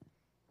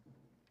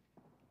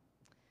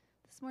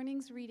This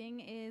morning's reading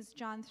is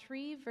John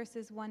 3,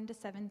 verses 1 to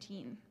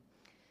 17.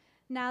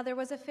 Now there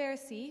was a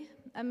Pharisee,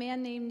 a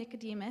man named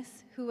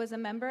Nicodemus, who was a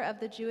member of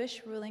the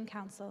Jewish ruling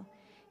council.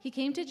 He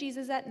came to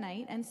Jesus at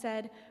night and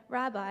said,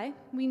 "Rabbi,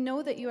 we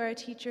know that you are a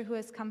teacher who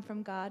has come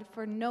from God,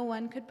 for no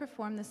one could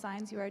perform the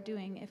signs you are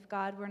doing if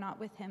God were not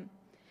with him."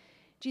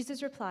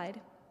 Jesus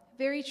replied,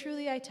 "Very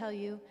truly I tell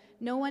you,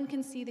 no one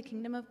can see the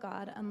kingdom of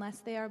God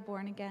unless they are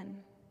born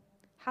again."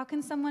 "How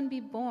can someone be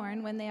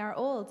born when they are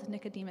old?"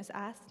 Nicodemus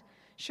asked.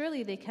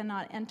 "Surely they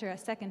cannot enter a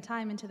second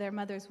time into their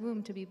mother's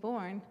womb to be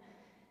born."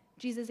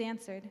 Jesus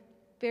answered,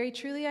 "Very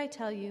truly I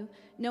tell you,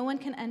 no one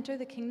can enter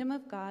the kingdom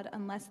of God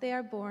unless they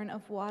are born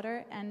of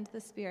water and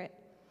the Spirit.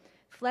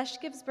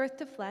 Flesh gives birth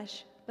to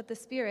flesh, but the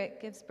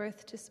Spirit gives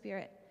birth to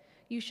spirit.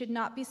 You should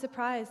not be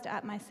surprised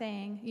at my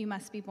saying, 'You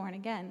must be born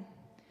again.'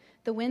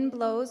 The wind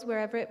blows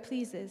wherever it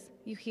pleases.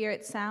 You hear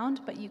its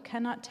sound, but you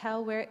cannot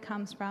tell where it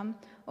comes from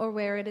or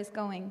where it is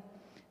going.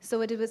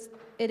 So it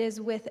is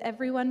with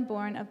everyone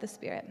born of the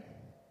Spirit."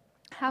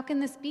 "How can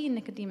this be?"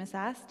 Nicodemus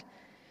asked.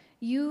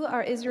 "You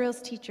are Israel's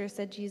teacher,"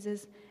 said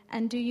Jesus,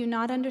 "and do you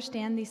not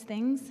understand these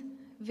things?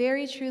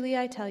 Very truly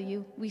I tell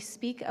you, we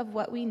speak of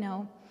what we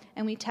know,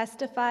 and we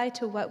testify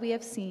to what we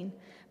have seen,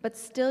 but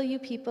still you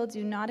people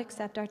do not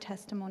accept our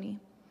testimony.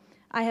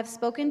 I have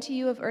spoken to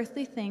you of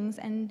earthly things,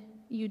 and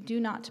you do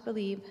not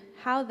believe.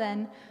 How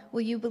then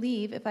will you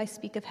believe if I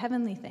speak of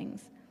heavenly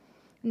things?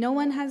 No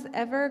one has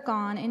ever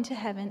gone into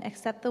heaven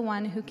except the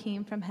one who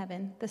came from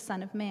heaven, the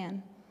Son of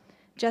Man.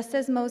 Just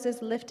as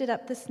Moses lifted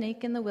up the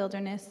snake in the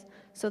wilderness,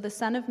 so the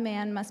Son of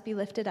Man must be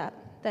lifted up,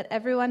 that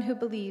everyone who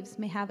believes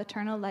may have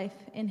eternal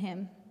life in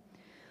him.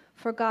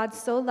 For God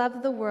so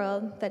loved the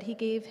world that he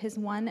gave his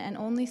one and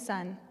only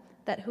Son,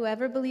 that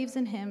whoever believes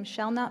in him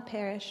shall not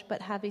perish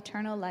but have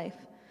eternal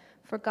life.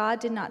 For God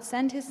did not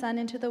send his Son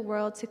into the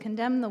world to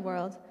condemn the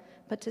world,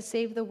 but to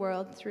save the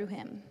world through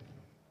him."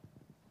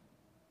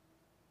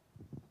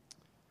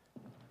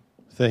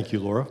 Thank you,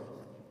 Laura.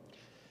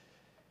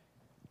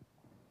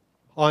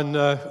 On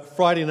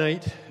Friday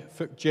night,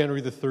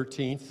 January the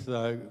 13th,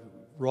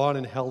 Ron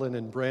and Helen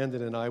and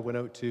Brandon and I went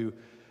out to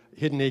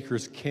Hidden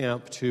Acres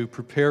Camp to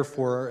prepare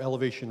for our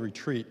Elevation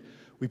Retreat.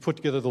 We put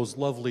together those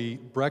lovely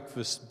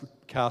breakfast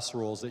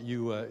casseroles that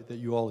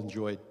you all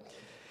enjoyed.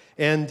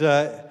 And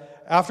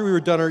after we were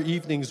done our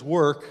evening's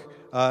work,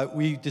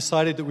 we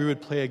decided that we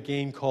would play a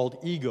game called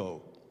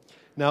Ego.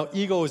 Now,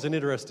 Ego is an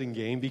interesting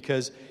game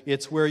because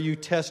it's where you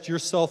test your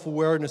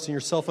self-awareness and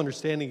your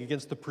self-understanding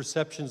against the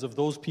perceptions of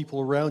those people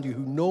around you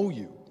who know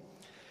you.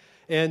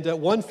 And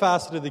one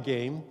facet of the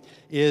game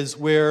is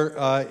where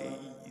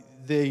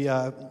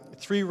the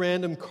three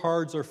random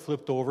cards are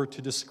flipped over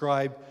to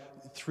describe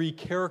three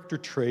character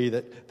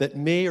traits that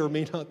may or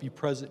may not be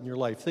present in your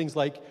life. Things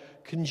like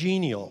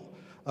congenial,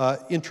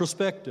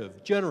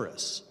 introspective,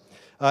 generous.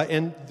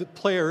 And the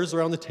players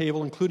around the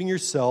table, including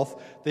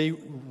yourself, they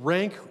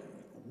rank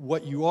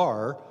what you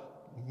are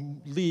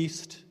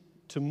least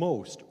to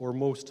most or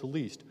most to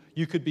least.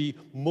 You could be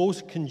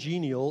most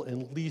congenial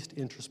and least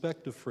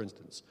introspective, for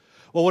instance.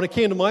 Well, when it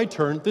came to my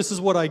turn, this is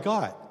what I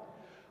got.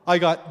 I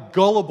got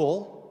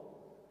gullible,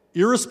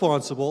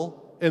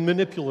 irresponsible, and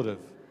manipulative.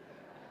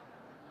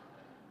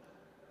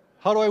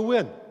 How do I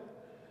win?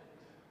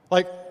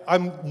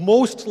 I'm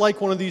most like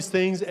one of these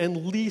things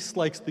and least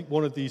like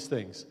one of these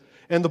things.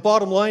 And the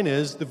bottom line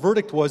is, the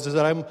verdict was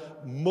that I'm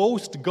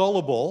most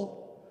gullible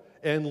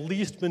and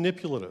least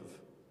manipulative,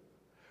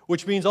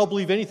 which means I'll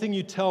believe anything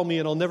you tell me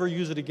and I'll never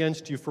use it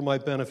against you for my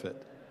benefit.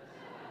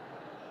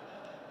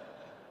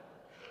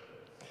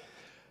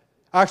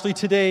 Actually,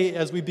 today,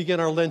 as we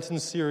begin our Lenten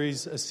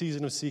series, A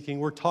Season of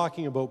Seeking, we're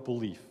talking about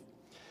belief.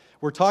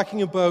 We're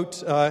talking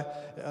about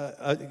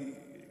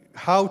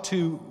how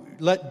to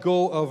let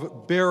go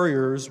of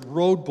barriers,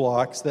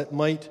 roadblocks that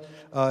might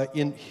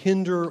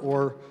hinder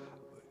or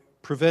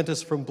prevent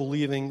us from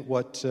believing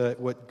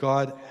what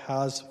God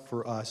has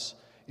for us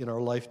in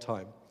our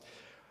lifetime.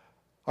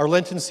 Our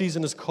Lenten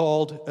season is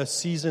called A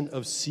Season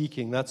of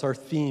Seeking. That's our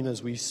theme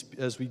as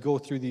we go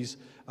through these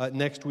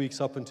next weeks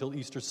up until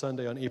Easter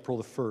Sunday on April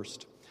the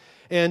 1st.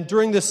 And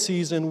during this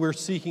season, we're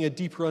seeking a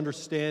deeper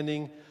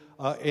understanding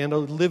and a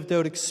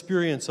lived-out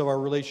experience of our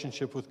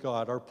relationship with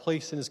God, our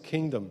place in His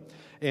kingdom.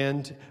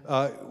 And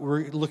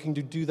we're looking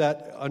to do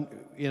that on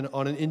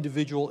an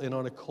individual and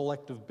on a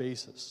collective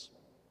basis.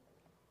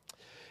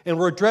 And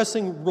we're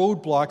addressing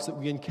roadblocks that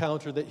we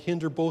encounter that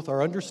hinder both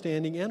our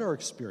understanding and our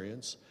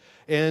experience,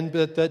 and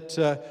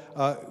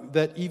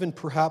that even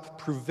perhaps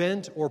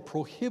prevent or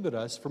prohibit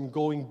us from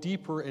going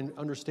deeper and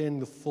understanding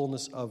the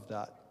fullness of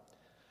that.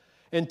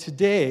 And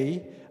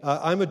today,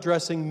 I'm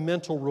addressing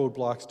mental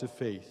roadblocks to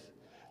faith.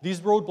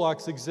 These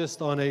roadblocks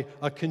exist on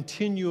a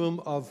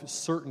continuum of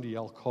certainty,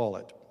 I'll call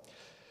it.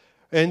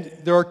 And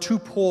there are two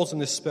poles in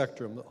this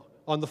spectrum.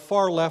 On the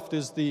far left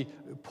is the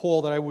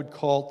pole that I would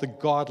call the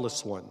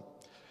godless one.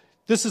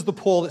 This is the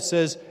pole that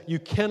says you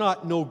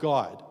cannot know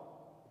God.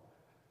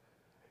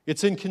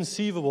 It's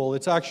inconceivable.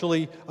 It's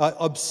actually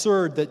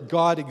absurd that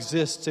God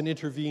exists and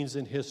intervenes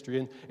in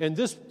history. And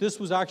this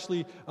was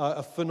actually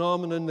a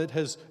phenomenon that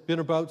has been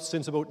about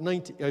since about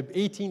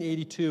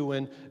 1882,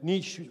 when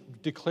Nietzsche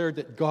declared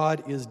that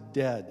God is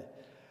dead.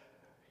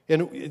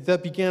 And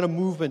that began a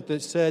movement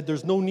that said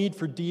there's no need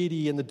for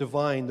deity in the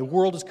divine. The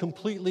world is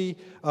completely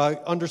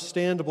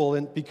understandable,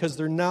 and because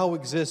there now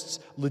exists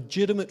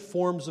legitimate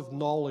forms of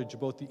knowledge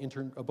about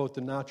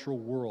the natural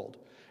world,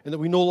 and that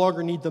we no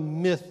longer need the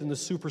myth and the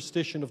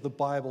superstition of the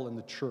Bible and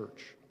the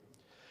church.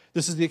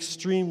 This is the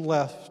extreme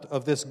left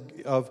of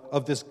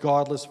this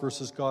godless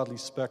versus godly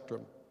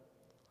spectrum.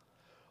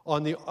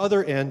 On the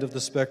other end of the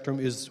spectrum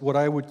is what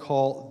I would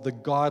call the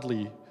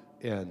godly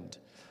end,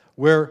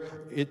 where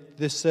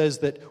this says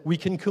that we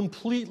can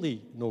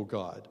completely know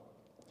God.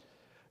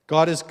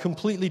 God is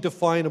completely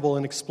definable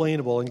and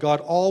explainable, and God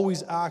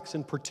always acts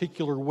in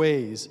particular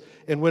ways.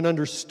 And when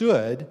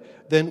understood,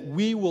 then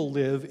we will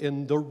live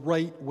in the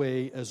right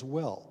way as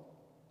well.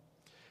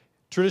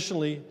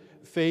 Traditionally,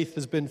 faith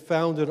has been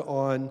founded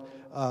on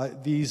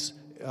these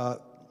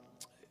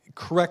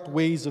correct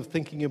ways of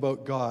thinking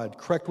about God,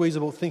 correct ways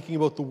about thinking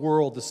about the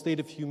world, the state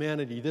of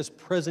humanity, this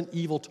present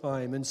evil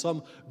time, and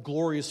some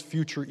glorious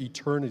future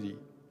eternity.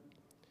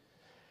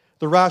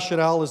 The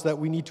rationale is that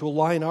we need to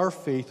align our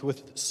faith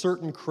with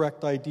certain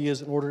correct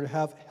ideas in order to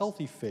have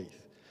healthy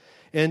faith.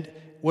 And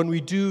when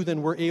we do,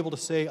 then we're able to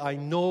say, I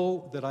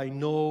know that I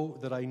know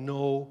that I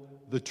know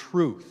the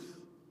truth,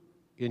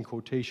 in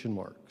quotation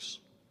marks.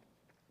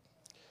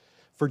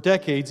 For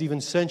decades, even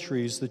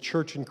centuries, the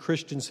church and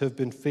Christians have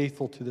been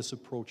faithful to this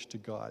approach to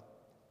God.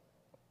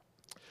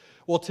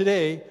 Well,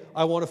 today,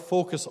 I want to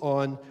focus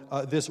on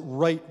this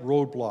right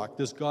roadblock,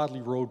 this godly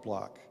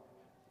roadblock.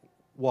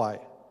 Why?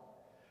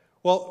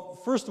 Well,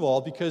 first of all,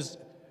 because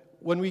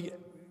when we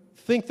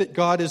think that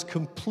God is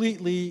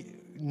completely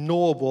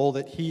knowable,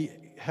 that He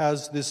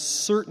has this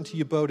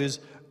certainty about His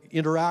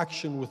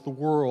interaction with the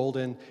world,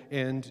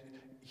 and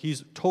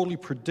He's totally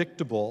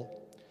predictable,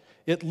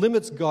 it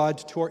limits God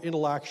to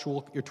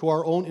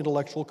our own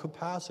intellectual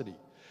capacity.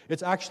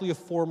 It's actually a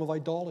form of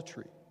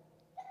idolatry.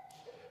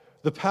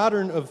 The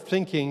pattern of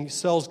thinking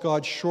sells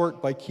God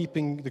short by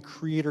keeping the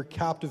Creator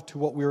captive to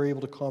what we are able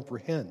to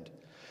comprehend,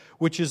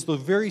 which is the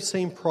very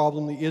same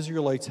problem the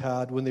Israelites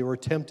had when they were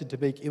tempted to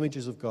make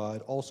images of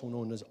God, also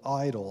known as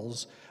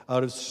idols,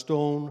 out of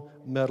stone,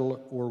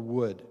 metal, or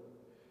wood.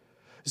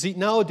 See,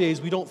 nowadays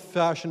we don't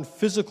fashion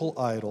physical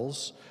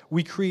idols.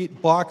 We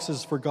create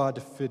boxes for God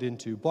to fit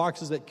into,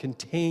 boxes that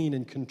contain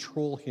and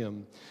control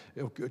Him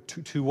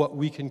to what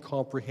we can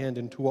comprehend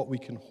and to what we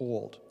can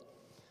hold.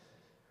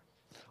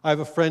 I have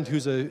a friend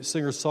who's a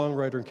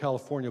singer-songwriter in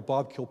California,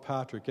 Bob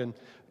Kilpatrick, and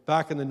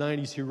back in the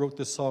 90s he wrote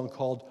this song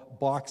called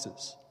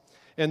Boxes.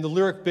 And the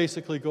lyric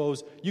basically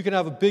goes, you can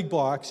have a big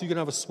box, you can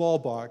have a small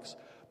box,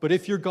 but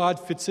if your God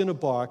fits in a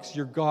box,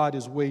 your God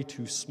is way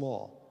too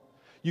small.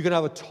 You can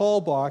have a tall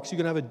box, you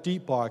can have a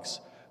deep box,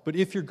 but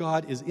if your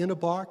God is in a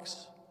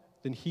box,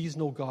 then He's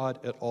no God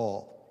at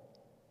all.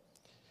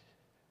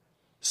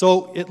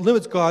 So it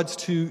limits God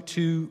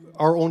to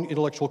our own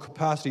intellectual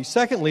capacity.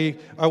 Secondly,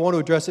 I want to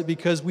address it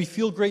because we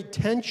feel great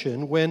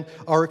tension when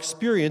our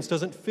experience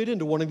doesn't fit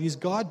into one of these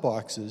God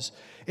boxes,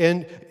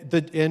 and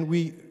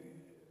we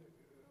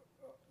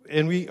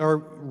are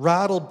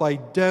rattled by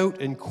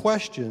doubt and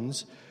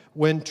questions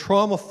when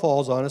trauma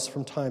falls on us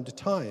from time to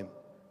time.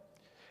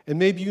 And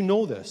maybe you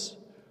know this.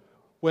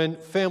 When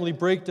family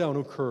breakdown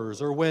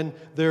occurs, or when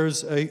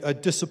there's a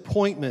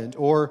disappointment,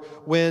 or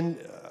when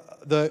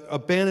the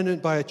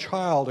abandonment by a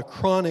child, a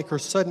chronic or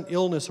sudden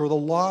illness, or the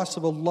loss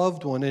of a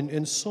loved one,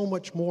 and so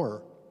much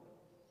more.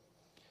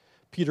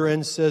 Peter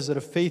Enns says that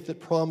a faith that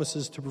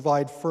promises to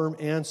provide firm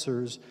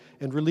answers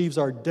and relieves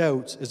our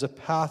doubts is a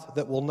path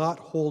that will not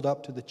hold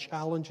up to the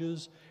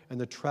challenges and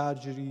the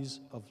tragedies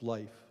of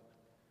life.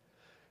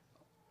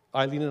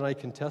 Eileen and I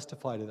can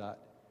testify to that.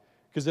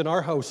 Because in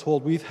our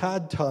household, we've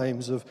had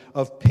times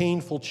of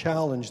painful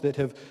challenge that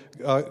have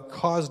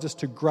caused us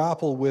to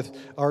grapple with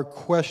our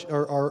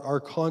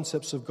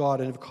concepts of God,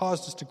 and have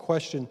caused us to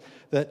question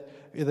that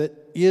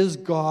is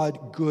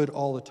God good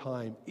all the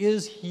time?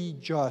 Is He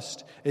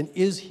just? And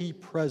is He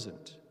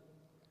present?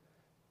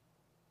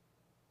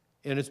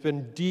 And it's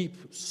been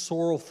deep,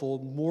 sorrowful,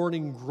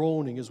 mourning,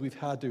 groaning as we've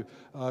had to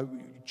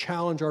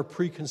challenge our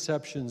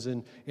preconceptions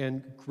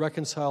and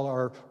reconcile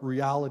our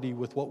reality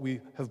with what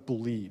we have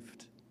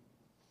believed.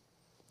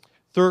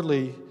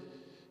 Thirdly,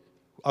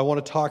 I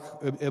want to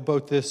talk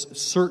about this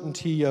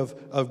certainty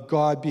of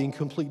God being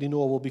completely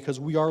knowable, because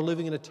we are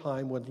living in a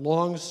time when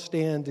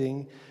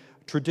long-standing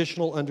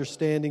traditional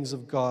understandings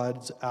of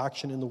God's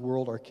action in the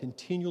world are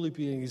continually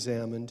being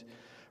examined,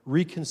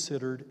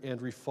 reconsidered,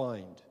 and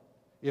refined,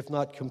 if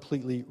not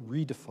completely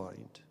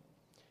redefined.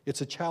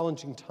 It's a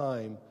challenging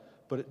time,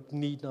 but it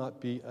need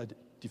not be a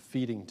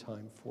defeating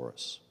time for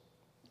us.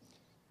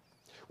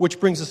 Which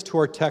brings us to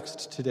our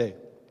text today.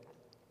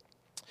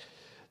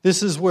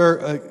 This is where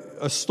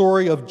a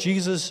story of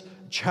Jesus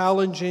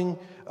challenging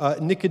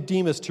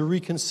Nicodemus to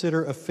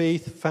reconsider a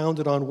faith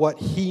founded on what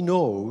he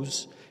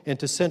knows and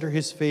to center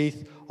his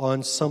faith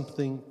on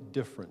something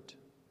different.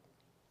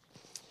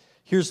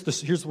 Here's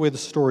the way the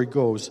story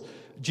goes.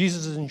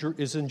 Jesus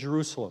is in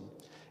Jerusalem.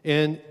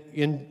 And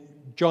in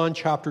John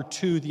chapter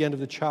 2, the end of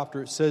the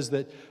chapter, it says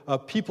that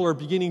people are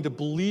beginning to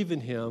believe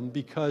in him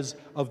because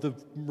of the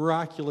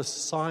miraculous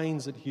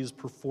signs that he is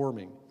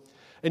performing.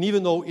 And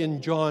even though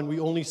in John we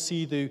only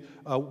see the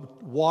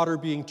water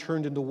being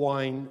turned into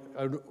wine,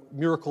 a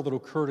miracle that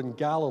occurred in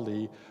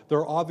Galilee, there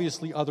are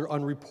obviously other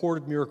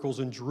unreported miracles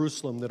in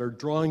Jerusalem that are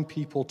drawing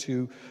people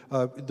to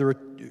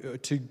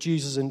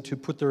Jesus and to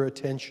put their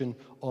attention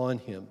on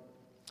him.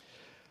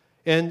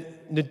 And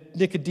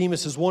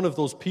Nicodemus is one of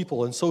those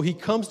people, and so he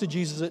comes to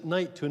Jesus at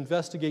night to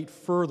investigate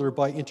further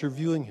by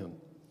interviewing him.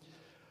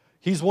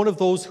 He's one of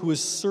those who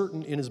is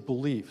certain in his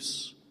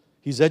beliefs.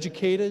 He's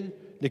educated.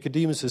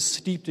 Nicodemus is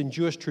steeped in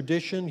Jewish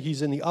tradition.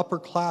 He's in the upper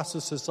class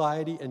of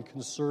society and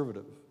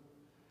conservative.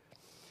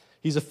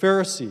 He's a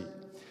Pharisee,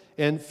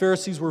 and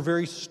Pharisees were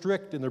very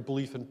strict in their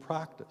belief and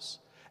practice.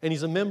 And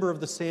he's a member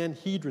of the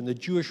Sanhedrin, the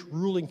Jewish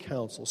ruling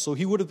council, so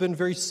he would have been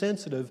very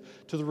sensitive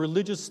to the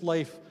religious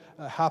life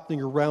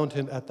happening around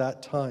him at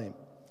that time.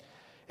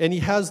 And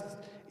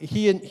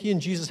he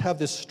and Jesus have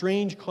this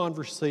strange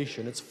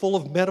conversation. It's full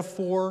of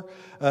metaphor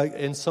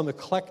and some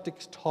eclectic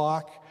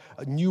talk,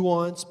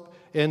 nuance,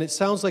 and it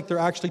sounds like they're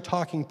actually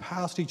talking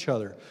past each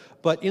other.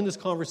 But in this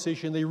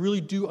conversation, they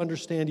really do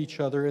understand each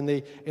other, and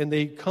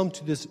they come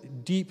to this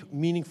deep,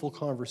 meaningful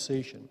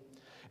conversation.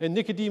 And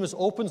Nicodemus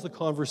opens the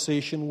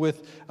conversation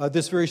with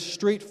this very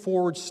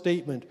straightforward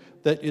statement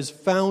that is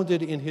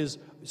founded in his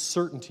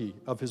certainty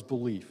of his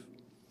belief.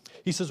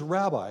 He says,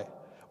 "Rabbi,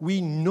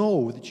 we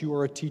know that you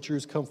are a teacher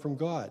who's come from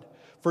God,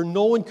 for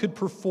no one could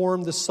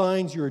perform the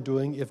signs you are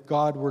doing if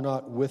God were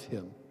not with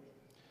him."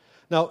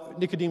 Now,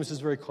 Nicodemus is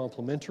very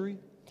complimentary.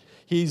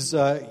 He's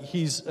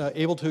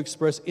able to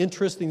express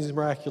interest in these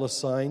miraculous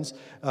signs,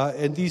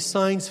 and these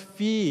signs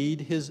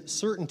feed his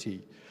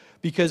certainty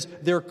because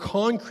they're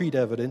concrete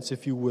evidence,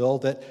 if you will,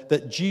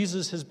 that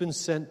Jesus has been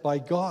sent by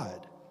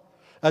God.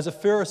 As a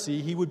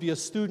Pharisee, he would be a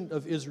student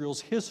of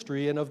Israel's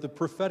history and of the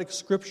prophetic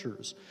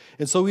scriptures.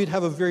 And so he'd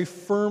have a very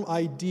firm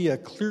idea,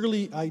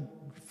 clearly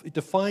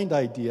defined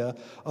idea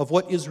of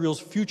what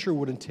Israel's future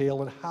would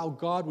entail and how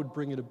God would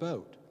bring it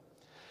about.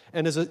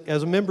 And as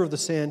a member of the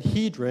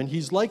Sanhedrin,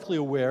 he's likely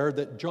aware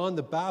that John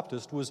the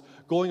Baptist was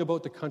going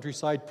about the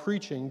countryside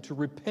preaching to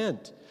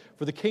repent,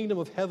 for the kingdom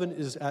of heaven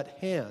is at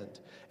hand,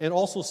 and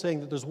also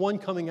saying that there's one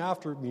coming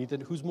after me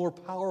who's more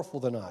powerful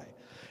than I.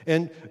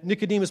 And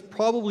Nicodemus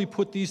probably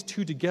put these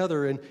two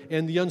together,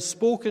 and the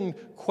unspoken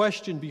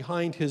question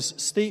behind his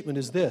statement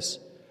is this: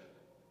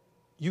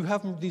 you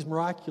have these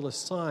miraculous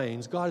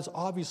signs, God is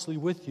obviously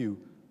with you.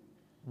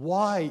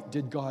 Why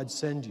did God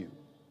send you?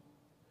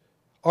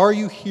 Are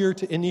you here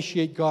to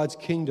initiate God's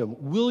kingdom?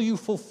 Will you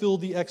fulfill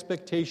the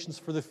expectations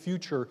for the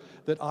future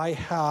that I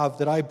have,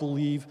 that I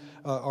believe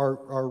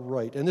are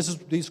right? And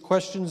these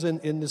questions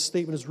in this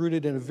statement is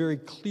rooted in a very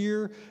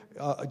clear,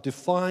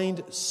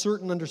 defined,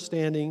 certain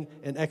understanding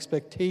and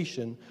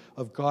expectation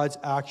of God's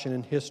action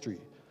in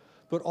history,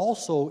 but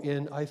also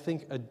in, I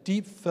think, a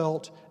deep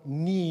felt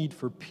need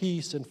for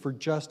peace and for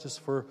justice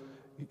for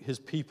his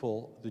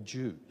people, the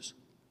Jews.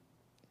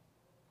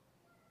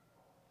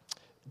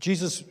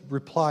 Jesus'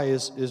 reply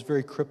is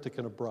very cryptic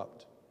and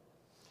abrupt.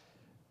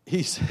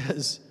 He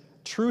says,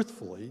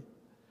 truthfully,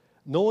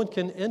 no one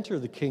can enter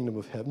the kingdom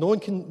of heaven.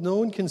 No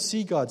one can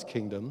see God's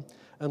kingdom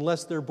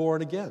unless they're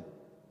born again.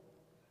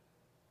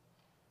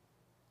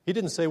 He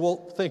didn't say,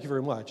 well, thank you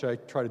very much, I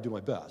try to do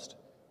my best.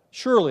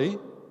 Surely,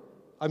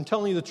 I'm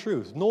telling you the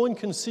truth. No one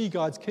can see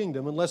God's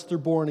kingdom unless they're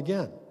born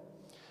again.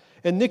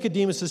 And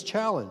Nicodemus is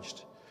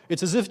challenged.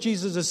 It's as if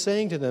Jesus is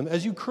saying to them,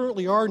 as you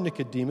currently are,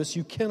 Nicodemus,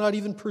 you cannot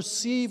even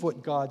perceive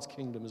what God's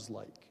kingdom is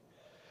like,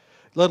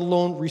 let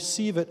alone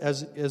receive it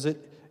as it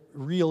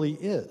really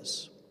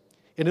is.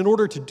 And in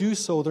order to do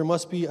so, there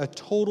must be a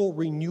total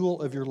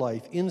renewal of your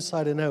life,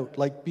 inside and out,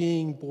 like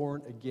being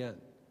born again.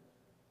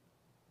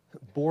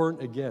 Born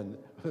again,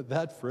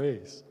 that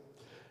phrase.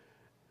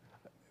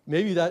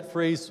 Maybe that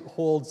phrase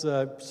holds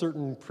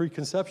certain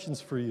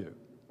preconceptions for you.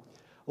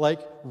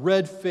 Like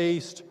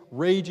red-faced,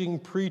 raging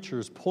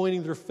preachers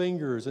pointing their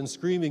fingers and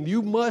screaming,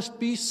 "You must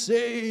be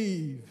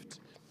saved!"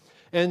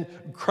 And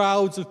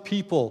crowds of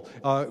people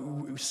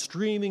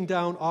streaming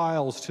down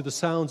aisles to the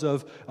sounds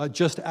of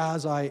 "Just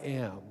as I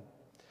am,"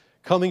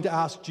 coming to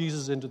ask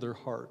Jesus into their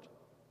heart.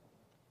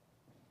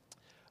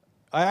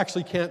 I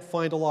actually can't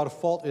find a lot of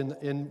fault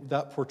in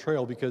that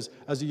portrayal, because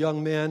as a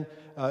young man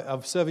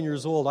of 7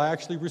 years old, I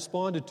actually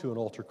responded to an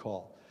altar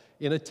call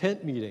in a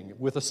tent meeting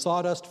with a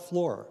sawdust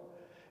floor.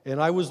 And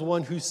I was the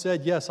one who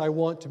said, yes, I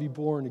want to be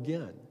born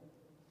again.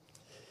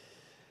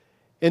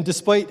 And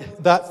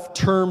despite that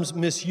term's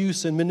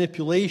misuse and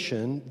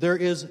manipulation, there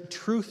is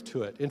truth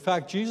to it. In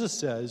fact, Jesus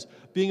says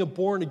being a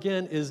born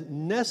again is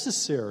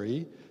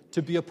necessary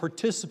to be a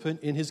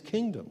participant in his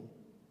kingdom.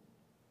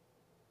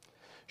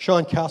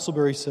 Sean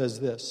Castleberry says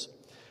this: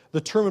 the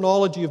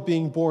terminology of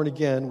being born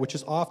again, which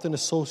is often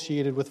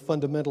associated with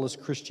fundamentalist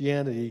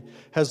Christianity,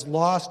 has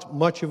lost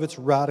much of its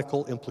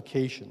radical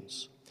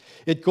implications.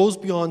 It goes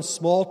beyond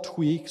small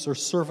tweaks or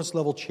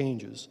surface-level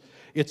changes.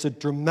 It's a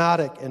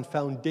dramatic and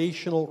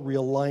foundational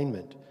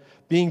realignment.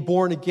 Being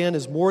born again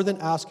is more than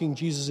asking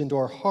Jesus into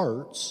our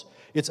hearts.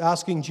 It's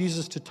asking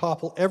Jesus to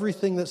topple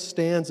everything that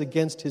stands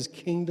against his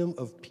kingdom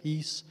of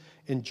peace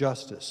and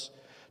justice.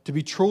 To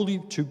be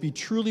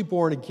truly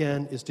born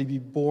again is to be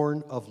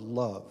born of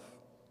love.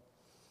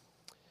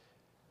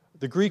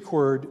 The Greek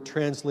word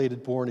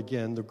translated born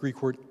again, the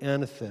Greek word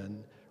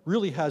anathen,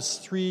 really has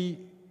three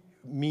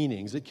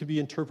meanings. It can be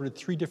interpreted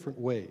three different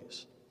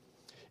ways.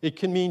 It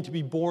can mean to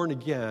be born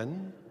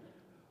again,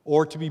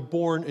 or to be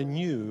born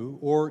anew,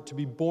 or to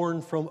be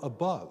born from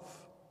above.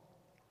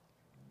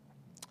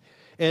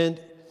 And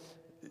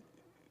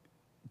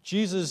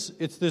Jesus,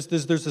 there's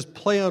this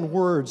play on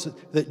words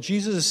that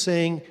Jesus is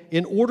saying,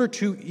 in order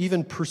to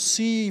even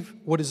perceive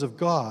what is of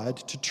God,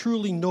 to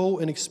truly know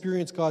and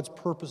experience God's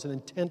purpose and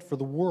intent for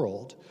the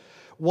world,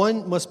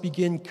 one must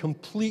begin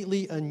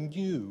completely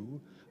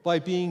anew by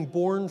being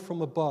born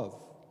from above,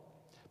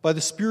 by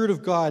the Spirit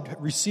of God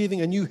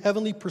receiving a new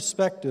heavenly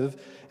perspective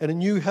and a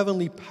new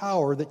heavenly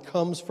power that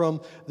comes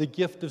from the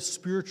gift of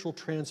spiritual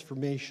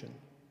transformation.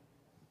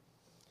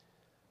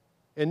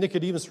 And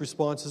Nicodemus'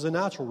 response is a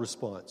natural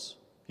response.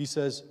 He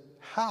says,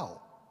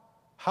 how?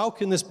 How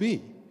can this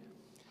be?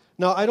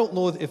 Now, I don't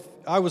know if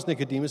I was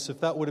Nicodemus, if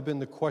that would have been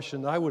the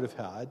question that I would have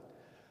had.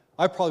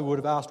 I probably would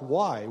have asked,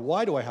 why?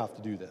 Why do I have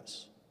to do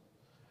this?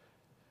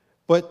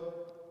 But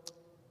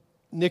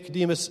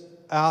Nicodemus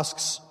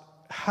asks,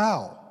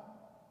 how?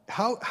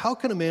 How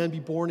can a man be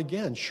born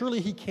again? Surely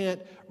he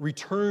can't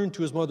return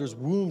to his mother's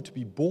womb to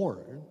be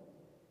born.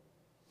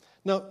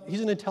 Now,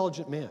 he's an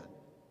intelligent man.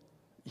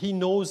 He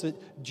knows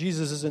that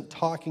Jesus isn't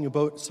talking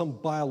about some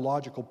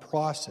biological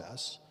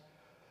process.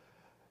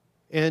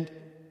 And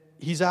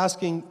he's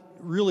asking,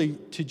 really,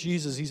 to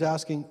Jesus, he's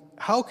asking,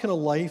 how can a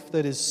life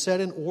that is set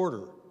in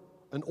order,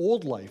 an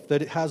old life,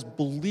 that it has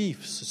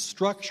beliefs,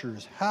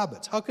 structures,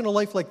 habits, how can a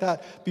life like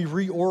that be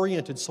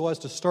reoriented so as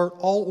to start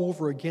all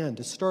over again,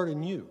 to start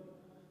anew?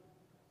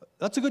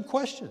 That's a good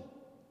question.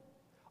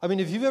 I mean,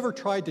 if you've ever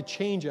tried to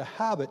change a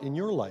habit in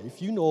your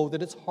life, you know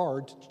that it's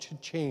hard to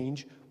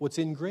change what's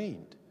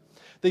ingrained.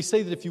 They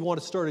say that if you want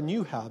to start a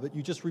new habit,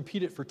 you just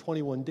repeat it for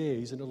 21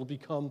 days and it'll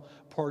become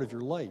part of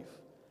your life.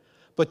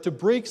 But to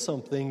break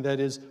something that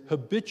is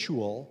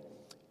habitual,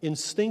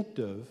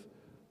 instinctive,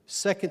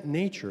 second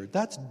nature,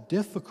 that's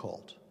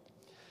difficult.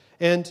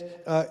 And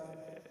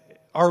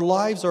our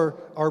lives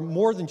are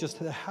more than just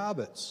the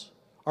habits.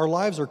 Our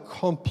lives are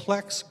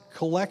complex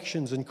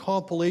collections and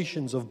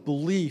compilations of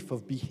belief,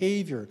 of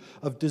behavior,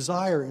 of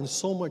desire, and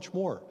so much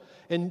more.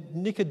 And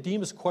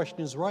Nicodemus' question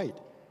is right.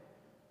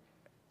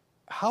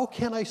 How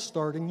can I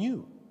start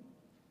anew?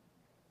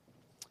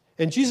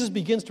 And Jesus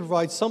begins to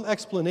provide some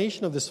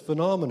explanation of this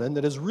phenomenon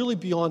that is really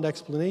beyond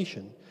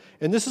explanation.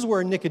 And this is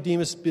where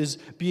Nicodemus is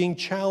being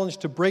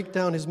challenged to break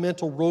down his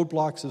mental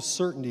roadblocks of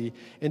certainty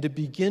and to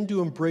begin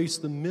to embrace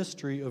the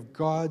mystery of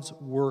God's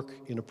work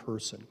in a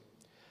person.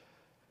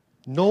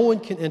 No one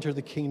can enter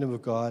the kingdom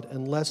of God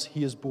unless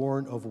he is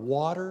born of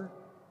water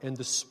and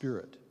the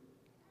Spirit.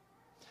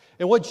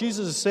 And what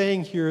Jesus is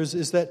saying here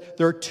is that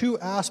there are two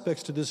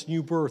aspects to this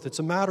new birth. It's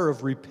a matter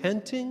of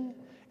repenting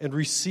and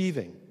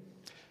receiving.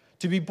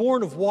 To be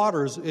born of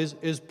waters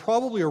is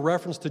probably a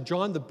reference to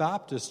John the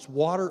Baptist's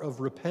water of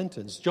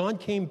repentance. John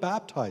came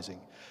baptizing,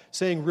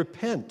 saying,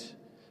 repent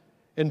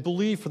and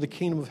believe, for the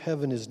kingdom of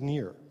heaven is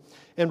near.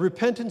 And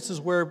repentance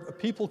is where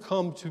people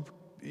come to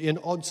in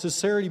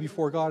sincerity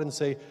before God and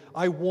say,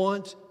 I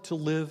want to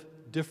live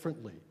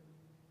differently.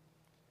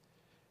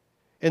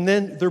 And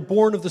then they're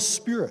born of the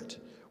Spirit,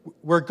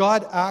 where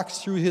God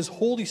acts through his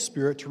Holy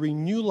Spirit to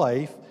renew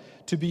life,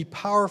 to be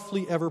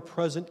powerfully ever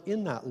present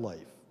in that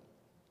life.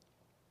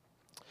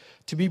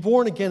 To be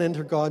born again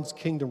into God's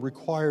kingdom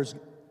requires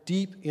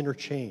deep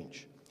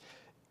interchange.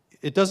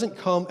 It doesn't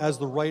come as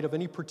the right of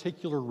any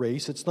particular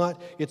race. It's not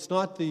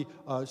the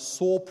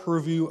sole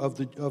purview of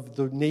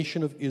the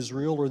nation of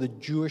Israel or the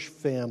Jewish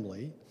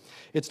family.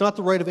 It's not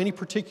the right of any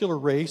particular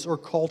race or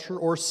culture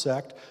or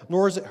sect,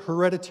 nor is it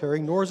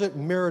hereditary, nor is it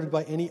merited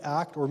by any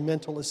act or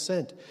mental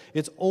assent.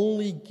 It's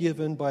only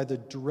given by the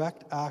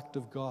direct act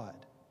of God.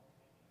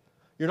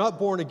 You're not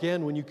born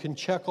again when you can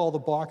check all the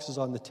boxes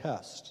on the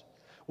test,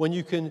 when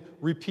you can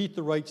repeat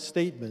the right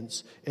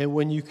statements, and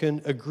when you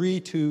can agree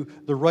to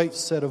the right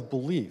set of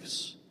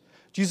beliefs.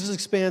 Jesus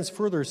expands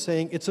further,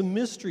 saying it's a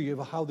mystery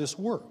of how this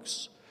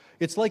works.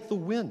 It's like the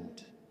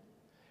wind.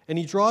 And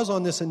he draws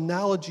on this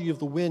analogy of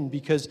the wind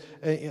because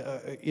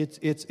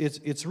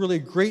it's really a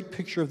great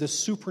picture of this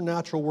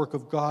supernatural work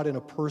of God in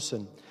a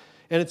person.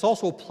 And it's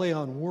also a play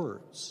on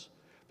words.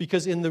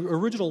 Because in the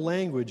original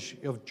language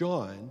of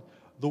John,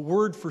 the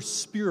word for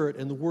spirit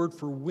and the word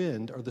for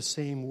wind are the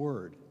same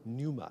word,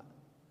 pneuma.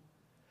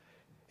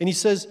 And he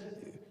says,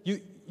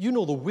 you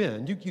know the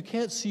wind. You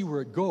can't see where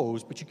it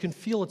goes, but you can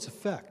feel its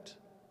effect.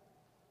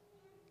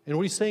 And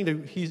what he's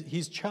saying,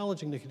 he's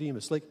challenging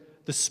Nicodemus, like,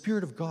 the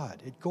Spirit of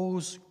God, it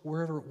goes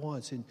wherever it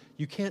wants, and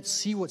you can't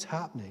see what's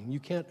happening, you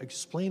can't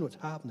explain what's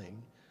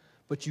happening,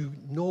 but you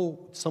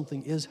know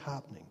something is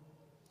happening.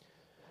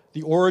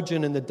 The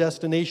origin and the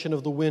destination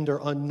of the wind are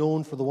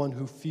unknown for the one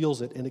who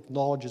feels it and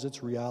acknowledges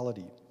its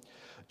reality.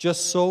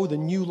 Just so, the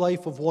new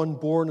life of one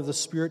born of the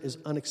Spirit is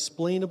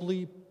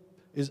unexplainable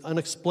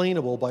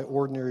by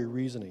ordinary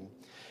reasoning,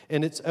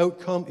 and its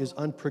outcome is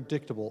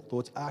unpredictable, though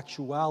its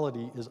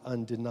actuality is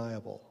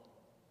undeniable.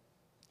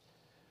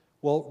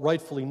 Well,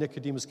 rightfully,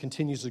 Nicodemus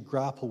continues to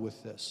grapple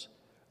with this.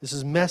 This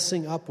is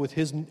messing up with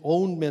his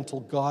own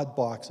mental God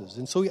boxes.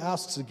 And so he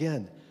asks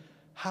again,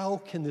 how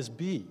can this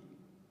be?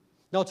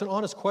 Now, it's an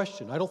honest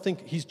question. I don't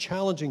think he's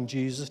challenging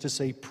Jesus to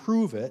say,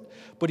 prove it,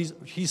 but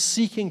he's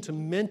seeking to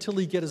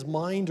mentally get his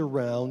mind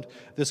around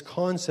this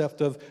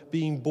concept of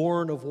being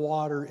born of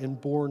water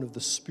and born of the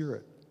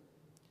Spirit.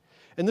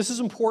 And this is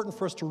important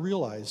for us to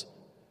realize.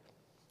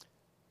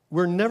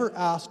 God never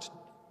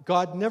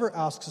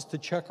asks us to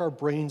check our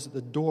brains at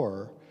the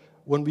door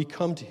when we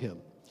come to him.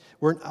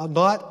 We're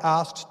not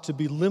asked to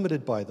be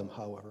limited by them,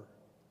 however.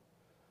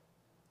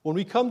 When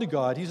we come to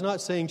God, he's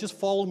not saying, just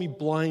follow me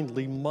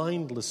blindly,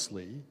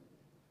 mindlessly.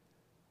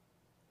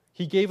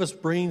 He gave us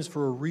brains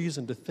for a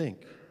reason to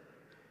think.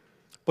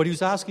 But he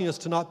was asking us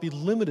to not be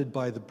limited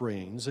by the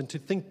brains and to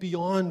think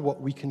beyond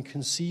what we can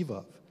conceive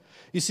of.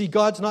 You see,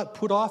 God's not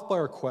put off by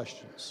our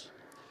questions.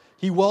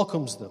 He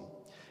welcomes them.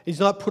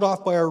 He's not put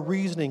off by our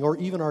reasoning or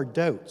even our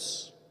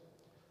doubts.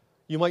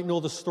 You might know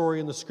the story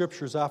in the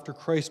Scriptures after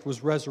Christ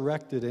was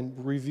resurrected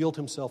and revealed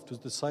himself to his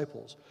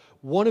disciples.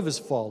 One of his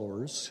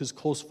followers, his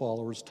close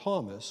followers,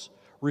 Thomas,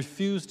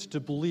 refused to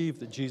believe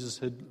that Jesus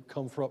had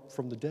come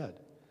from the dead.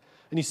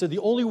 And he said, the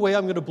only way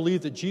I'm going to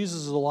believe that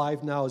Jesus is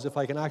alive now is if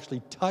I can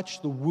actually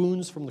touch the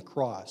wounds from the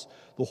cross,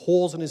 the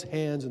holes in his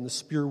hands and the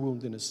spear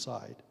wound in his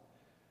side.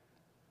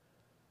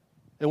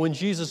 And when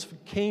Jesus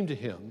came to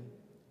him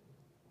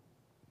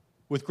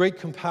with great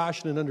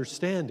compassion and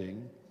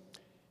understanding,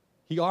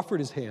 he offered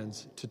his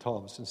hands to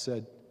Thomas and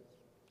said,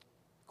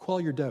 quell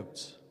your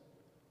doubts.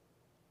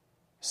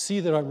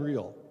 See that I'm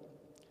real.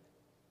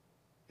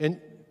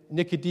 And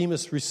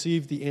Nicodemus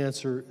received the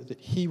answer that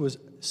he was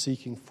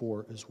seeking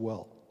for as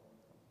well.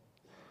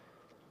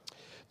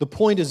 The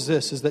point is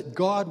this, is that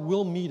God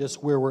will meet us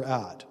where we're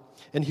at,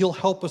 and he'll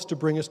help us to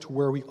bring us to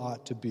where we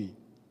ought to be.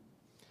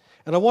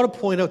 And I want to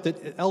point out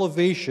that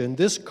Elevation,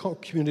 this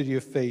community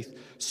of faith,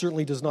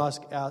 certainly does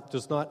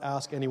not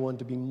ask anyone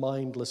to be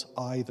mindless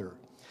either.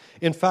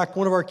 In fact,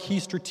 one of our key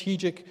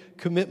strategic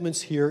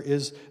commitments here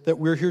is that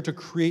we're here to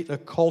create a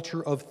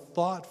culture of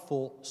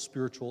thoughtful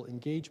spiritual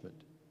engagement.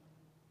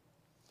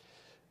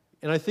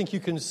 And I think you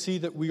can see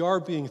that we are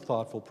being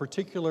thoughtful,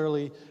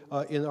 particularly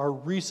in our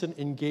recent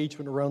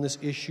engagement around this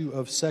issue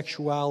of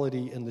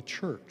sexuality in the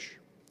church.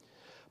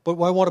 But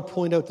I want to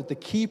point out that the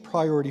key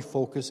priority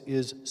focus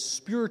is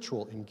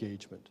spiritual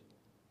engagement.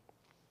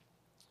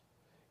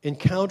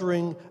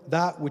 Encountering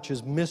that which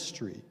is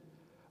mystery,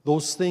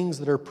 those things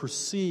that are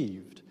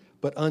perceived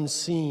but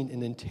unseen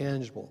and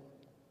intangible.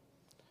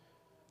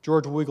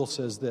 George Weigel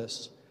says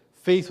this,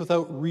 faith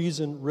without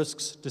reason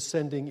risks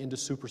descending into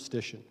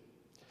superstition,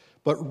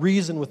 but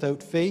reason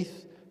without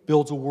faith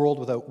builds a world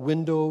without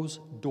windows,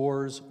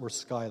 doors, or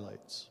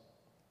skylights.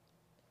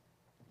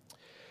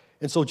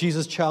 And so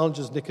Jesus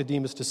challenges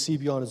Nicodemus to see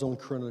beyond his own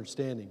current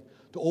understanding,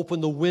 to open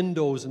the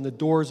windows and the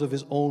doors of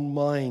his own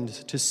mind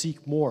to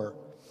seek more.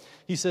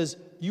 He says,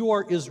 you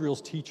are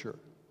Israel's teacher.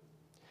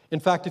 In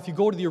fact, if you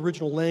go to the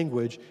original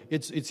language,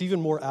 it's even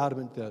more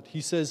adamant that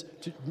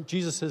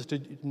Jesus says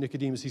to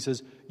Nicodemus, he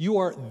says, you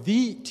are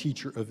the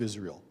teacher of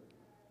Israel.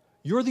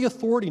 You're the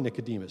authority,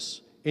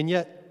 Nicodemus, and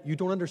yet you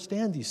don't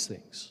understand these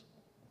things.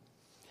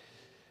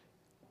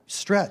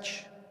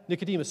 Stretch,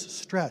 Nicodemus,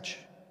 stretch,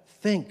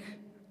 think,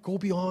 go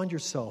beyond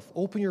yourself,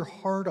 open your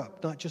heart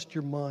up, not just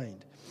your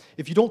mind.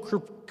 If you don't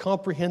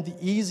comprehend the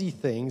easy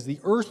things, the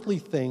earthly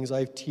things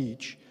I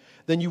teach,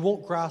 then you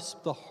won't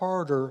grasp the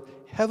harder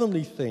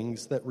heavenly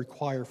things that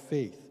require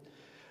faith.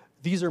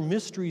 These are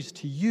mysteries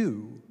to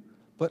you,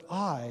 but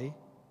I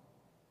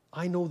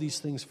know these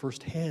things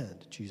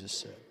firsthand, Jesus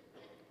said.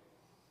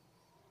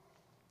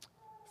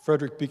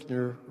 Frederick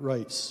Buechner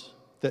writes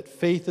that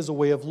faith is a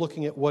way of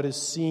looking at what is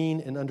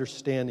seen and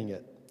understanding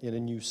it in a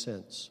new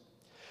sense.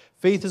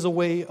 Faith is a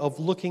way of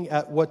looking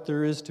at what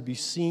there is to be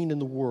seen in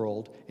the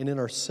world and in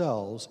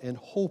ourselves and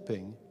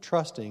hoping,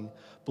 trusting,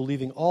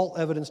 believing all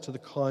evidence to the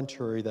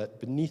contrary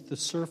that beneath the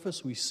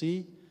surface we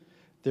see,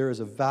 there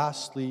is a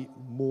vastly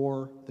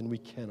more than we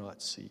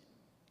cannot see.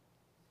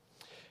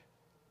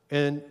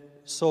 And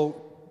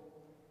so,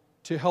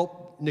 to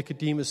help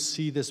Nicodemus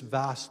see this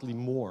vastly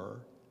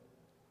more,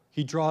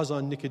 he draws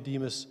on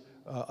Nicodemus'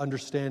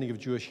 understanding of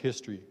Jewish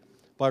history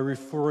by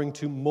referring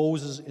to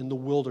Moses in the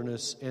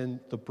wilderness and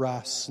the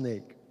brass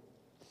snake.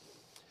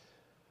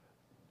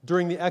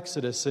 During the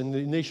Exodus, and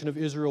the nation of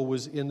Israel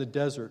was in the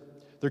desert,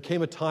 there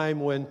came a time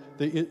when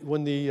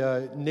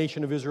the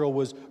nation of Israel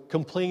was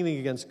complaining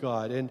against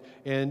God,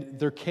 and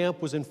their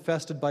camp was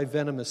infested by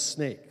venomous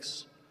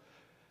snakes.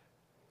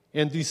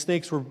 And these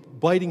snakes were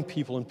biting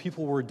people, and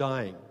people were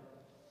dying.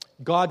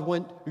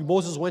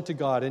 Moses went to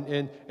God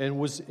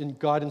and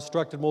God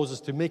instructed Moses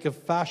to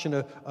fashion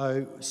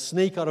a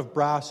snake out of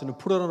brass and to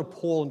put it on a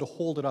pole and to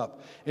hold it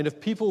up. And if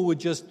people would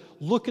just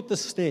look at the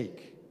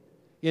snake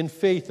in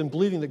faith and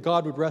believing that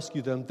God would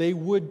rescue them, they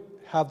would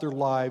have their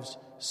lives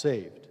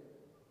saved.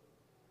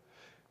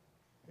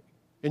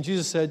 And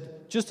Jesus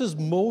said, just as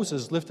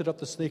Moses lifted up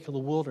the snake in the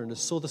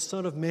wilderness, so the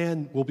Son of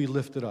Man will be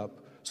lifted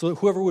up, so that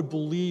whoever would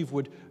believe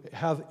would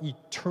have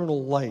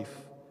eternal life.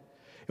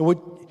 And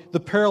the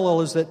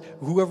parallel is that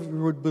whoever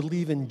would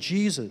believe in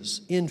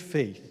Jesus in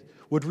faith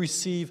would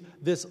receive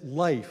this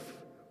life,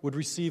 would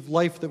receive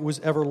life that was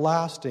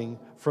everlasting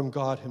from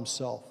God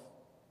himself.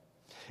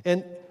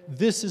 And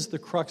this is the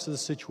crux of the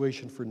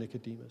situation for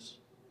Nicodemus.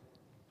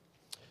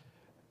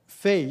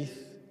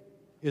 Faith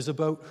is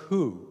about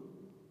who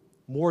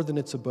more than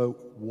it's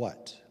about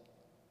what.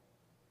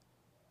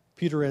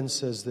 Peter Enns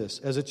says this,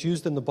 as it's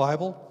used in the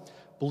Bible,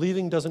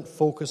 believing doesn't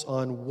focus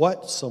on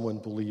what someone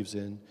believes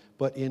in,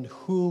 but in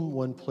whom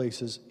one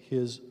places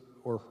his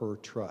or her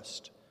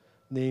trust,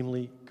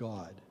 namely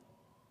God.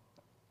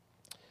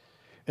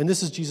 And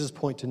this is Jesus'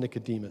 point to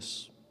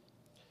Nicodemus.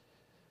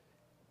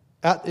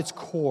 At its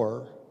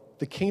core,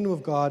 the kingdom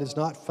of God is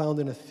not found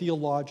in a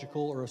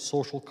theological or a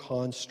social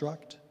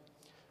construct.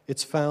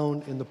 It's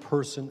found in the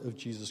person of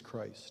Jesus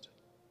Christ.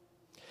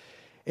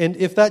 And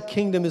if that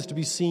kingdom is to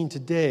be seen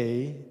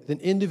today, then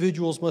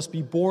individuals must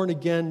be born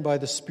again by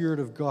the Spirit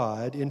of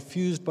God,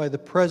 infused by the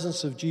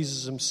presence of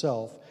Jesus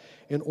himself,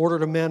 in order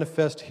to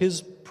manifest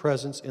his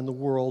presence in the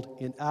world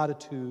in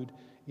attitude,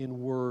 in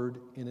word,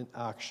 and in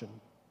action.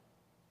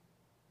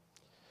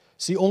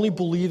 See, only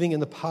believing in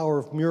the power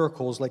of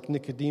miracles like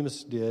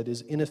Nicodemus did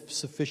is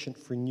insufficient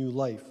for new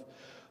life.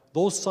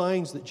 Those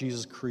signs that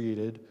Jesus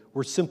created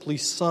were simply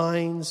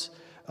signs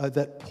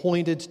that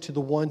pointed to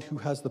the one who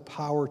has the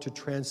power to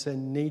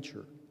transcend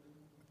nature,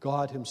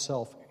 God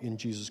himself in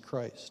Jesus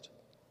Christ.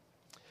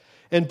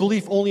 And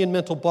belief only in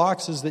mental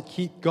boxes that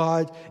keep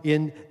God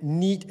in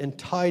neat and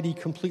tidy,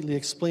 completely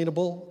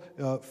explainable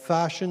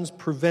fashions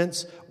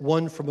prevents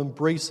one from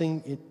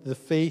embracing the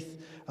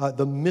faith,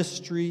 the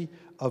mystery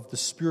of the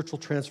spiritual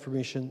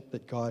transformation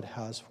that God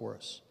has for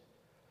us.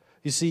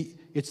 You see,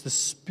 it's the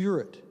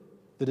Spirit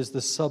that is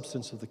the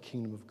substance of the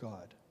kingdom of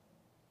God.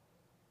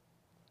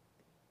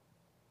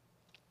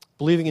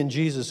 Believing in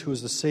Jesus, who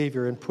is the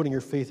Savior, and putting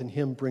your faith in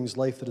him brings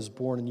life that is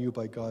born in you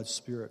by God's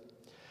Spirit.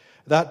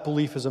 That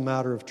belief is a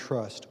matter of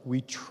trust.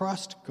 We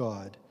trust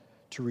God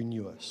to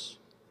renew us.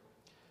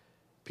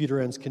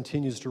 Peter Enns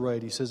continues to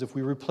write, he says, if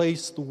we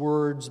replace the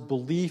words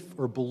belief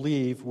or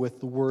believe with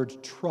the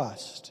word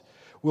trust,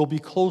 we'll be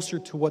closer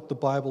to what the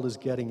Bible is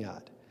getting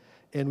at,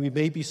 and we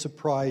may be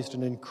surprised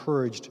and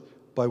encouraged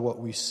by what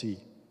we see.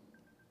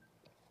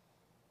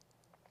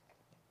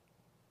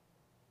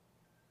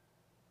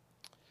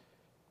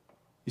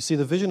 You see,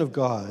 the vision of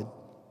God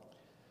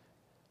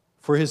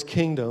for his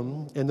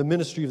kingdom and the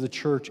ministry of the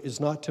church is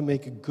not to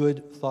make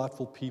good,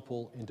 thoughtful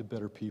people into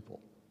better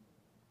people.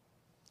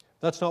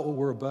 That's not what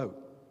we're about.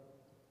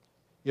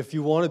 If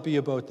you want to be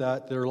about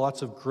that, there are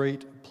lots of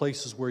great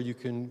places where you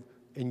can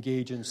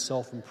engage in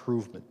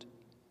self-improvement.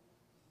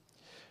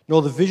 No,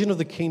 the vision of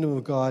the kingdom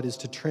of God is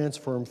to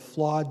transform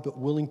flawed but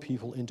willing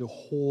people into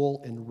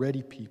whole and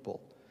ready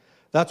people.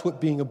 That's what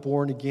being a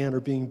born again or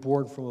being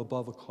born from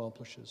above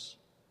accomplishes.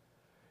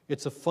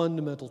 It's a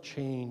fundamental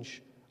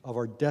change of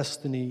our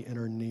destiny and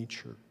our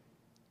nature.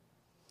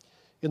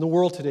 In the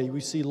world today, we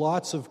see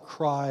lots of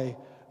cry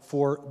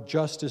for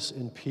justice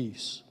and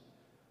peace.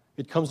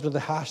 It comes under the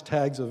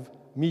hashtags of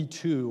Me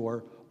Too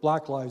or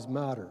Black Lives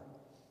Matter.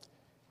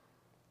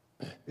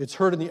 It's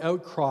heard in the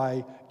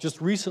outcry just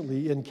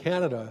recently in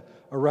Canada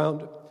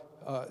around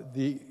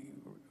the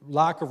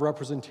lack of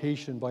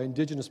representation by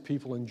Indigenous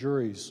people in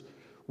juries,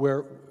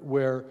 where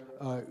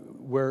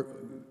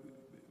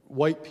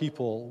white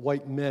people,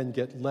 white men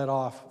get let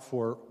off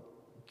for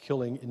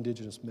killing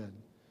Indigenous men.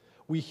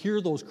 We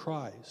hear those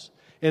cries,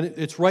 and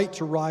it's right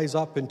to rise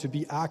up and to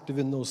be active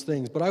in those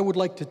things. But I would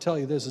like to tell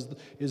you this,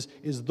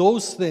 is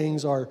those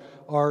things are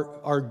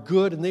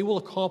good, and they will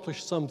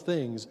accomplish some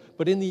things,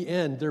 but in the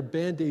end, they're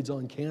Band-Aids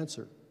on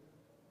cancer.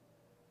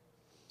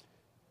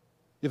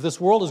 If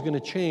this world is going to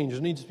change,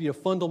 there needs to be a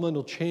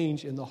fundamental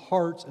change in the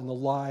hearts and the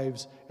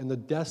lives and the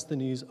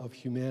destinies of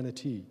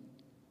humanity.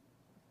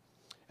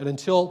 And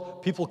until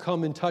people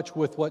come in touch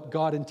with what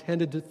God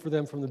intended for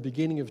them from the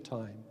beginning of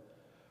time,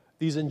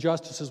 these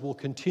injustices will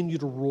continue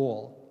to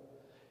roll.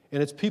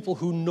 And it's people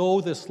who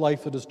know this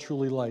life that is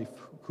truly life,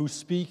 who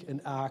speak and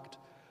act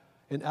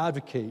and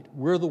advocate.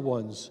 We're the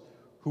ones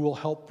who will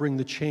help bring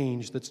the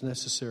change that's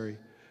necessary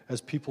as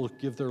people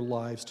give their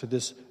lives to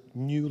this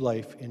new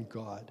life in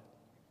God.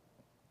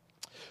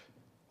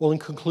 Well, in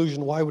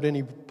conclusion, why would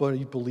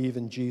anybody believe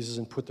in Jesus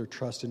and put their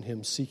trust in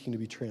him, seeking to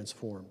be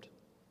transformed?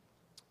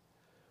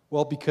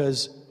 Well,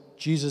 because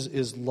Jesus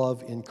is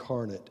love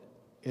incarnate,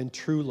 and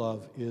true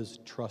love is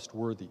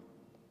trustworthy.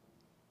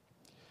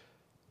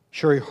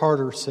 Sherry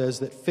Harder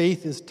says that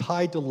faith is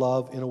tied to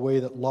love in a way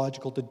that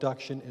logical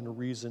deduction and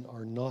reason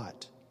are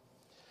not.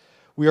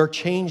 We are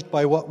changed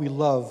by what we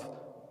love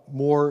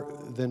more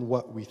than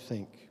what we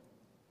think.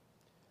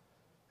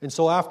 And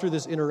so after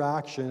this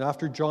interaction,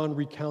 after John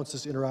recounts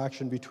this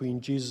interaction between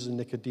Jesus and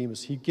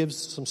Nicodemus, he gives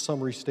some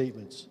summary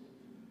statements.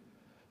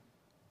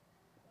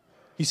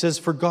 He says,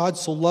 "For God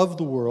so loved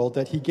the world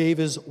that he gave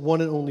his one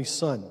and only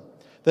Son,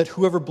 that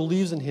whoever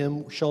believes in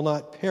him shall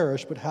not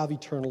perish but have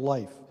eternal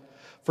life.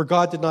 For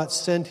God did not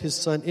send his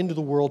Son into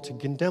the world to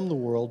condemn the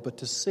world, but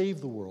to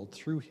save the world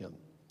through him."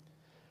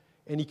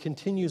 And he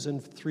continues in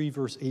 3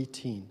 verse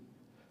 18,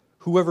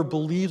 "Whoever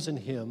believes in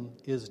him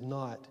is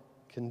not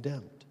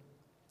condemned."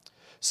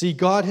 See,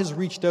 God has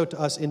reached out to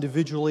us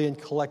individually and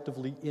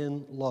collectively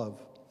in love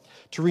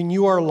to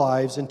renew our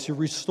lives and to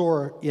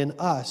restore in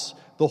us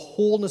the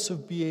wholeness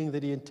of being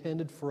that he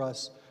intended for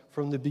us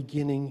from the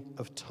beginning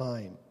of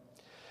time.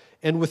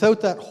 And without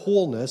that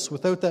wholeness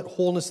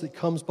that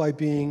comes by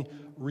being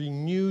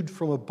renewed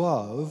from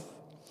above,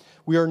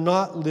 we are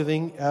not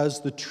living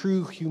as the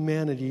true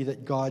humanity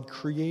that God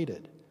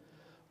created.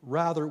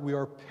 Rather, we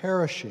are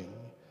perishing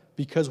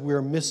because we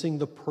are missing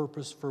the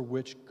purpose for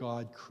which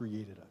God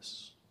created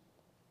us.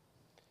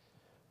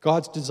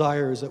 God's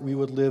desire is that we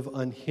would live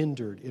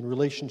unhindered in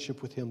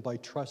relationship with him by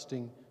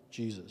trusting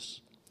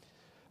Jesus.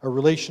 A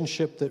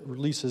relationship that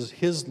releases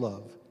his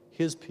love,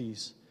 his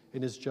peace,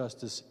 and his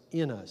justice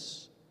in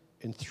us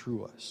and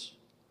through us.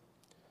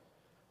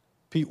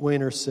 Pete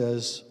Wehner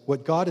says,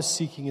 "What God is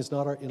seeking is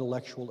not our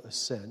intellectual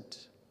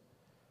assent,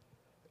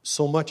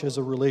 so much as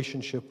a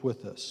relationship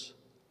with us.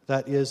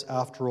 That is,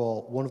 after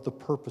all, one of the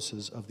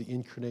purposes of the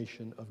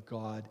incarnation of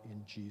God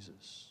in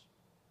Jesus."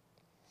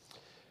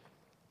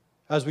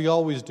 As we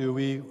always do,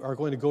 we are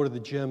going to go to the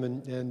gym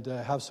and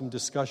have some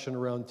discussion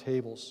around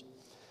tables.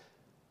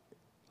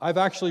 I've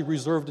actually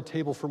reserved a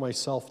table for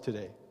myself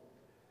today.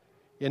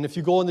 And if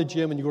you go in the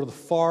gym and you go to the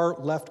far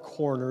left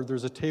corner,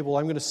 there's a table.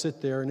 I'm going to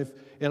sit there,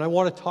 and I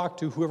want to talk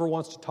to whoever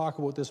wants to talk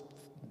about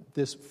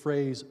this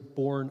phrase,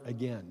 born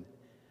again.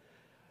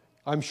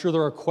 I'm sure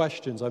there are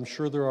questions. I'm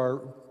sure there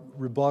are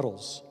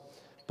rebuttals.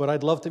 But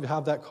I'd love to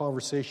have that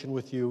conversation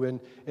with you.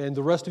 And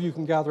the rest of you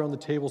can gather on the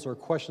tables. There are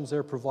questions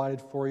there provided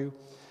for you.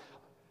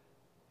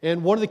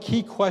 And one of the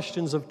key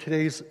questions of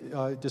today's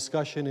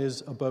discussion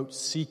is about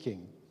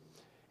seeking.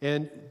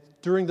 And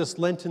during this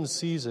Lenten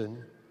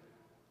season,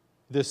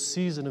 this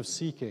season of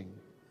seeking,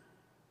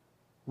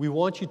 we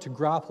want you to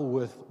grapple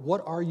with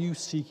what are you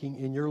seeking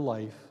in your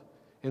life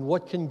and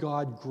what can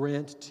God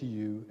grant to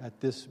you at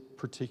this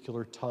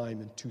particular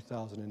time in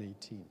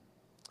 2018.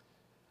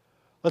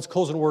 Let's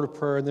close in a word of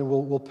prayer, and then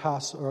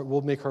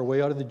we'll make our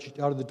way out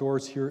of the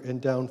doors here and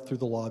down through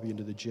the lobby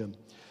into the gym.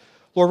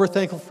 Lord, we're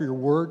thankful for your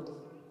word.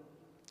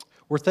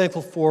 We're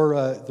thankful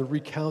for the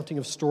recounting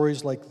of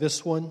stories like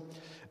this one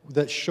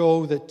that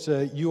show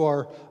that you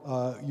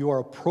are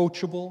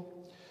approachable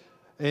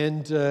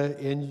and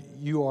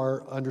you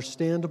are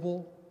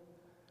understandable,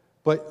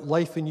 but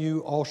life in you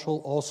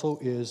also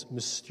is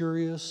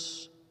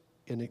mysterious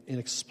and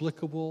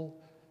inexplicable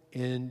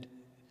and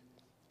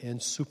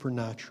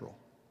supernatural.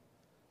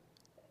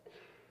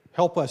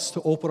 Help us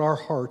to open our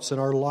hearts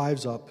and our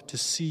lives up to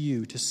see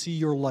you, to see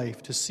your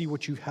life, to see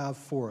what you have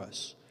for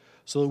us,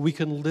 so that we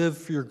can live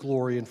for your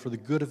glory and for the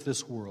good of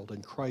this world.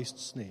 In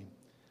Christ's name,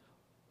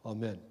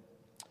 amen.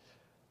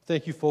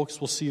 Thank you,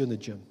 folks. We'll see you in the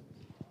gym.